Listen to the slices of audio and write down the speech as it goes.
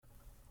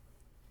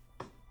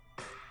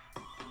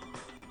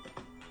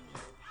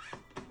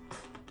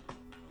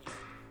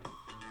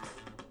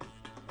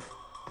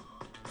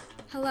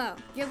Hello,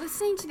 you're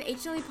listening to the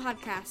HLE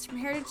podcast from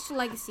Heritage to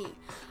Legacy,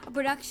 a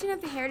production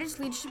of the Heritage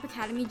Leadership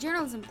Academy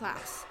journalism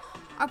class.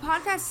 Our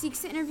podcast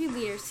seeks to interview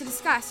leaders to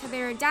discuss how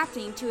they are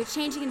adapting to a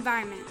changing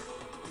environment.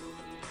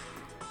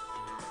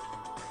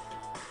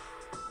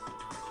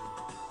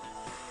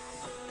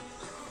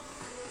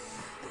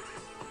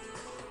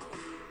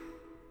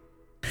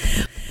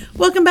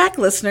 Welcome back,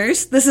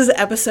 listeners. This is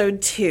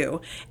episode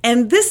 2,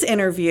 and this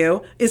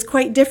interview is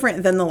quite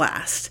different than the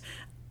last.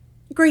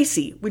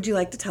 Gracie, would you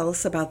like to tell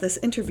us about this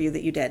interview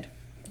that you did?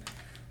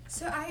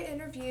 So I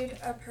interviewed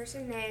a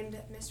person named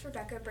Miss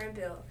Rebecca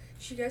Brambill.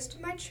 She goes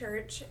to my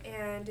church,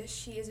 and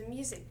she is a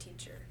music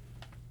teacher.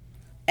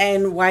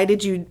 And why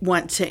did you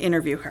want to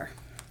interview her?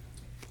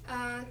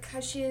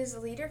 Because she is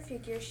a leader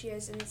figure. She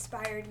has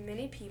inspired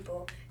many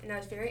people, and I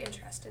was very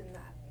interested in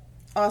that.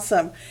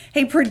 Awesome.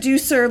 Hey,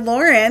 producer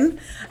Lauren,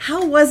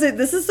 how was it?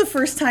 This is the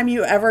first time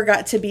you ever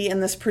got to be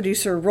in this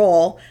producer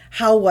role.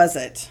 How was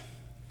it?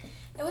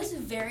 It was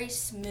very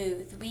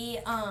smooth. The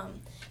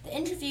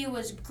interview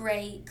was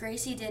great.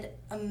 Gracie did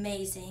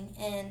amazing.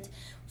 And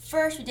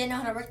first, we didn't know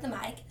how to work the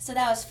mic, so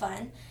that was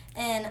fun.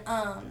 And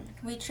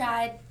we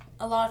tried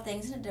a lot of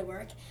things, and it did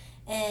work.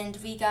 And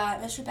we got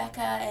Miss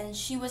Rebecca, and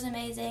she was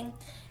amazing.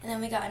 And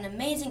then we got an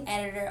amazing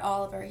editor,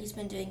 Oliver. He's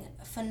been doing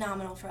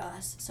phenomenal for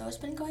us. So it's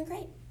been going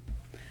great.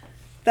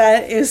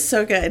 That is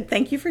so good.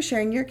 Thank you for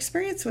sharing your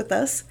experience with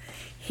us.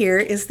 Here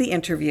is the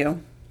interview.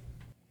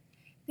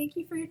 Thank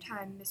you for your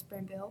time, Miss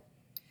Brambill.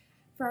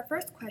 For our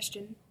first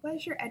question, what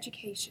is your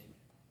education?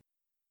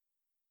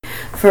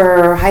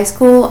 For high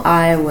school,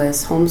 I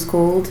was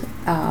homeschooled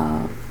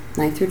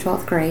 9th through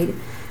 12th grade,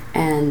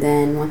 and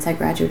then once I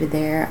graduated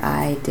there,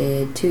 I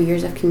did 2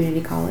 years of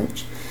community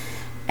college,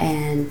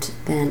 and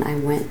then I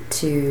went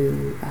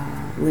to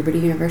Liberty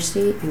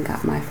University and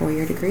got my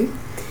 4-year degree,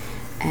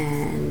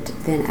 and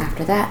then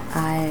after that,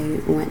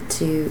 I went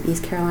to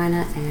East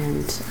Carolina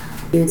and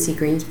UNC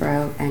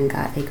Greensboro and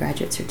got a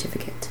graduate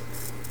certificate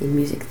in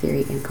music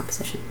theory and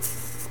composition.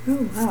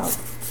 Oh, wow.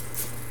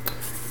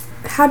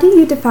 How do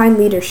you define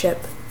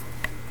leadership?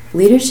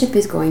 Leadership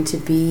is going to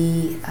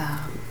be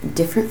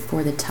different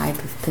for the type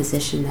of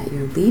position that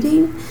you're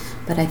leading,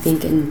 but I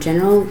think in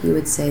general you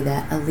would say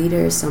that a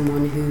leader is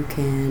someone who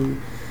can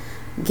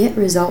get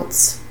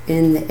results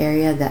in the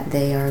area that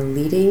they are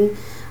leading,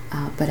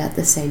 but at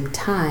the same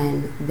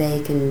time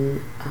they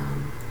can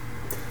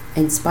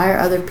inspire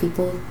other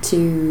people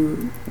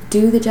to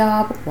do the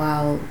job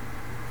while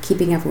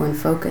keeping everyone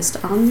focused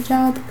on the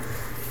job.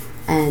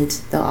 And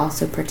they'll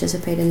also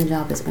participate in the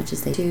job as much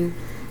as they do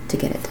to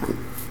get it done.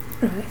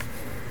 Right.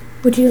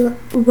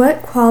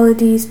 What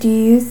qualities do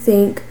you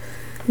think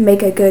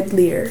make a good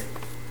leader?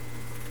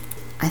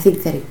 I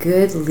think that a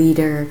good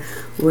leader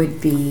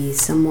would be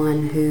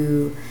someone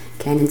who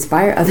can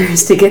inspire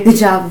others to get the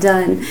job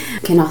done,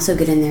 can also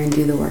get in there and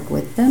do the work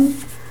with them.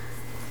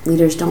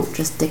 Leaders don't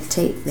just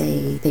dictate,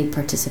 they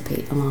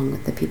participate along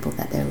with the people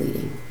that they're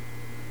leading.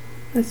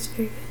 That's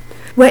very good.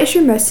 What is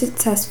your most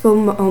successful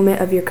moment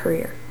of your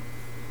career?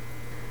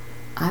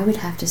 I would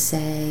have to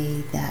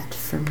say that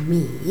for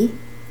me,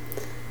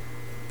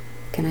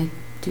 can I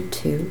do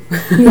 2?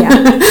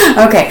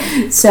 Yeah.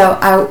 Okay, so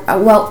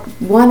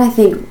one I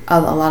think a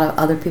lot of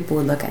other people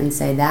would look at and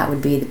say that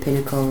would be the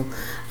pinnacle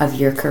of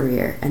your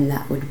career, and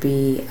that would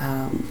be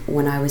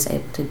when I was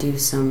able to do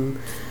some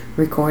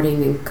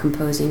recording and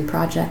composing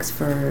projects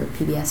for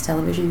PBS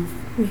television.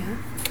 Yeah.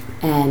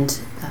 And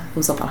it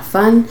was a lot of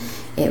fun.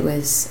 It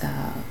was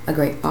a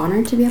great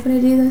honor to be able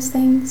to do those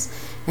things.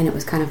 And it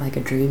was kind of like a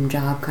dream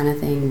job kind of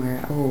thing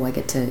where, I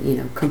get to,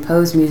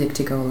 compose music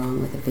to go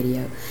along with a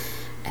video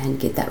and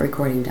get that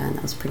recording done.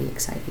 That was pretty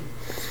exciting.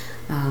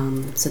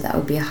 So that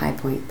would be a high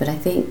point. But I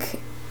think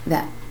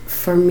that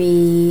for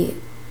me,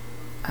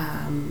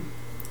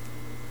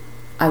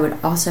 I would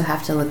also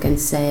have to look and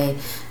say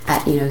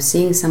at,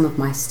 seeing some of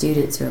my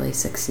students really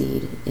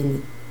succeed in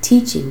the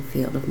teaching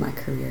field of my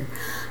career.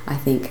 I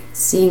think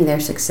seeing their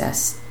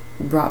success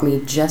brought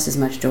me just as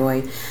much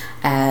joy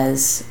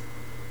as,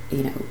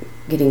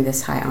 getting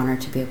this high honor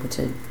to be able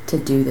to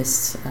do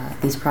this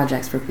these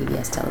projects for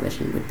PBS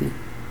television would be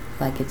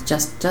like it's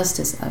just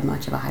as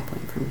much of a high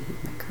point for me in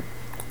my career.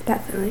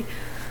 Definitely.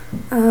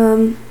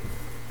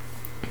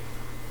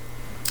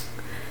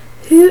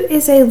 Who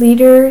is a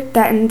leader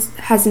that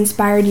has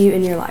inspired you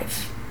in your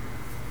life?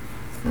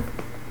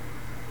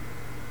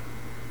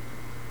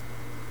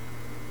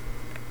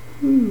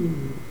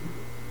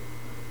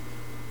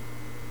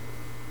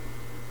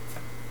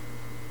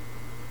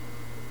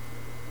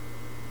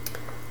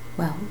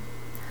 Well,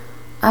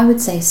 I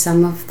would say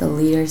some of the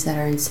leaders that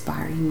are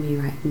inspiring me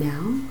right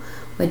now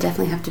would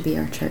definitely have to be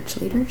our church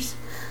leaders,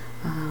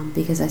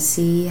 because I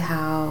see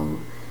how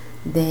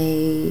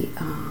they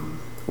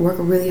work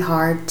really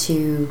hard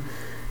to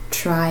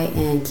try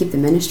and keep the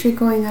ministry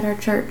going at our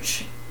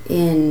church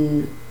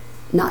in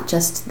not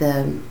just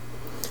the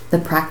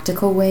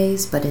practical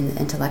ways, but in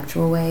the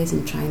intellectual ways,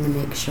 and trying to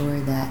make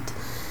sure that,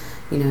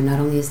 not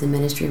only is the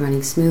ministry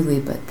running smoothly,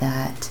 but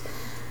that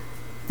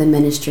the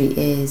ministry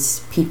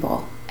is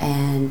people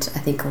And I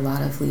think a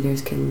lot of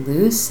leaders can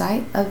lose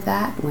sight of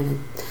that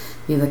when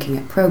you're looking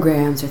at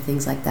programs or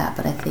things like that.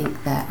 But I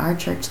think that our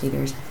church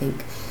leaders,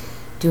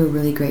 do a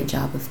really great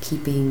job of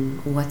keeping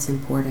what's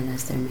important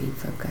as their main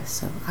focus.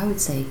 So I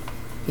would say,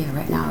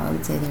 right now I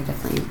would say they're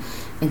definitely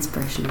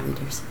inspirational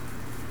leaders.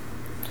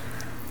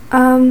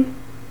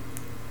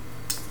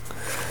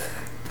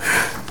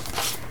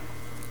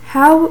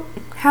 How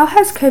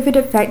has COVID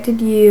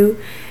affected you,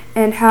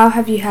 and how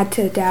have you had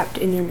to adapt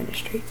in your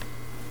ministry?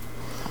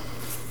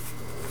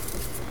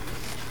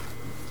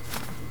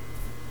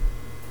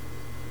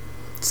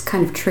 It's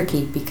kind of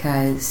tricky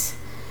because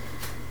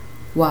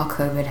while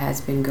COVID has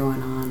been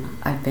going on,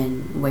 I've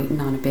been waiting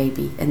on a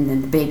baby, and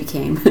then the baby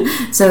came.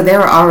 So there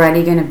were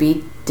already going to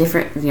be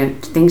different,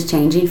 things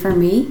changing for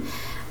me.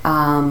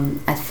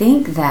 I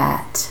think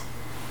that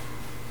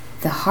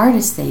the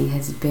hardest thing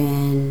has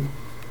been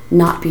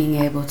not being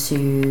able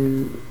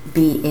to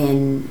be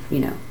in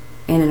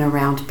and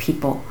around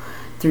people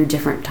through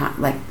different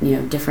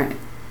different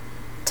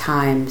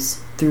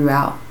times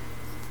throughout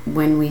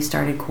when we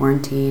started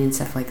quarantine and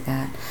stuff like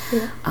that.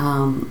 Yeah.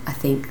 I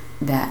think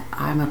that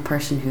I'm a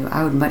person who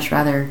I would much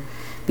rather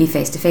be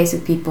face-to-face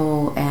with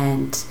people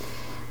and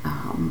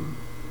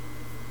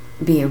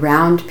be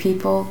around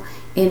people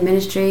in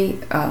ministry.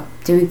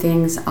 Doing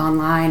things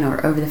online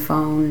or over the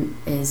phone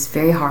is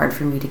very hard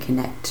for me to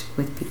connect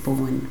with people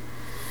when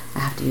I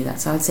have to do that.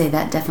 So I would say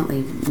that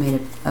definitely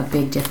made a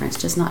big difference,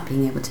 just not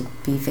being able to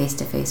be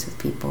face-to-face with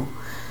people,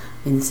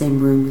 in the same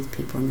room with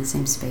people, in the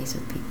same space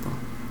with people.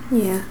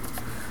 Yeah.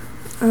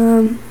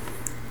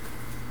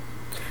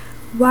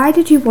 Why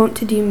did you want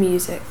to do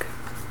music?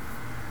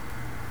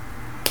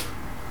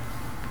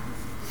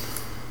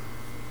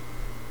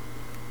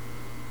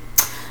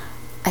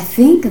 I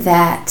think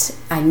that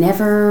I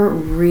never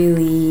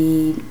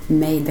really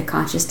made the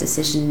conscious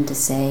decision to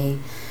say,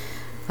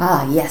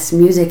 yes,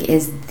 music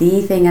is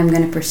the thing I'm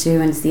going to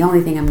pursue, and it's the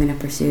only thing I'm going to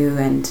pursue,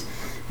 and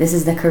this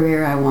is the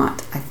career I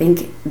want. I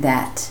think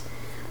that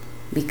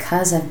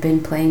because I've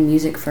been playing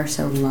music for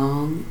so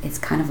long, it's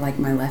kind of like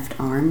my left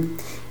arm.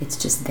 It's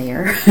just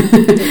there.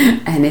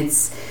 And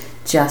it's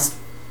just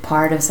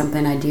part of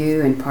something I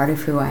do and part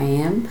of who I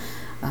am.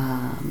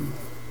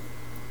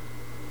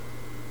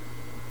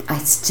 I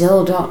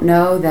still don't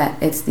know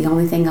that it's the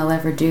only thing I'll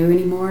ever do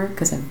anymore,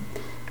 because I've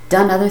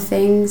done other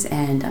things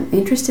and I'm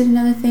interested in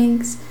other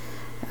things.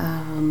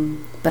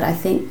 But I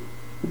think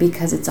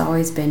because it's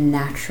always been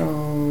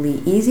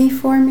naturally easy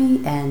for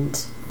me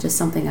and just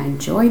something I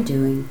enjoy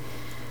doing,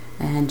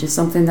 and just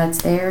something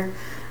that's there,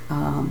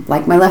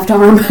 like my left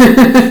arm.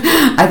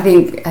 I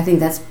think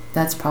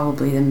that's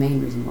probably the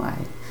main reason why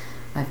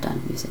I've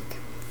done music.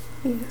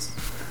 Yes.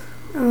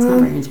 It's not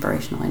very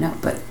inspirational, I know,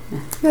 but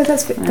No, that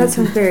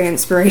sounds very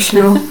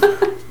inspirational.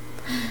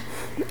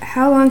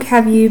 How long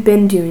have you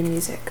been doing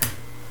music?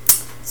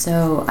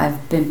 So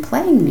I've been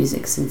playing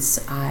music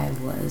since I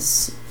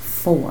was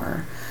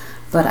 4,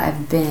 but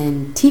I've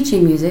been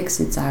teaching music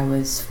since I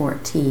was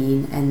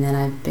 14, and then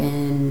I've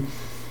been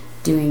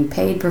doing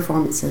paid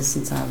performances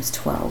since I was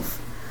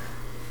 12.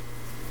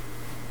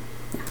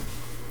 Yeah.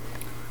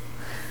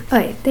 All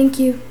right, thank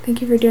you.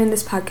 Thank you for doing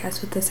this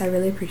podcast with us. I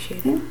really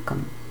appreciate it. You're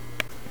welcome.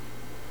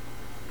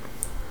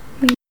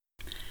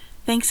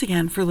 Thanks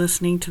again for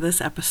listening to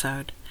this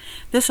episode.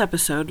 This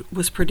episode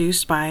was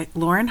produced by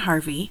Lauren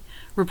Harvey,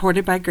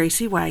 reported by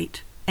Gracie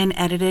White, and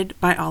edited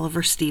by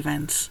Oliver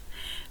Stevens.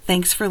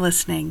 Thanks for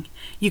listening.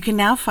 You can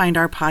now find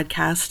our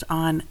podcast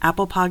on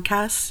Apple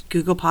Podcasts,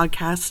 Google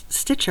Podcasts,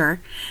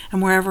 Stitcher,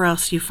 and wherever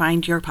else you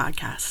find your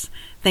podcasts.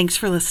 Thanks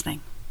for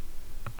listening.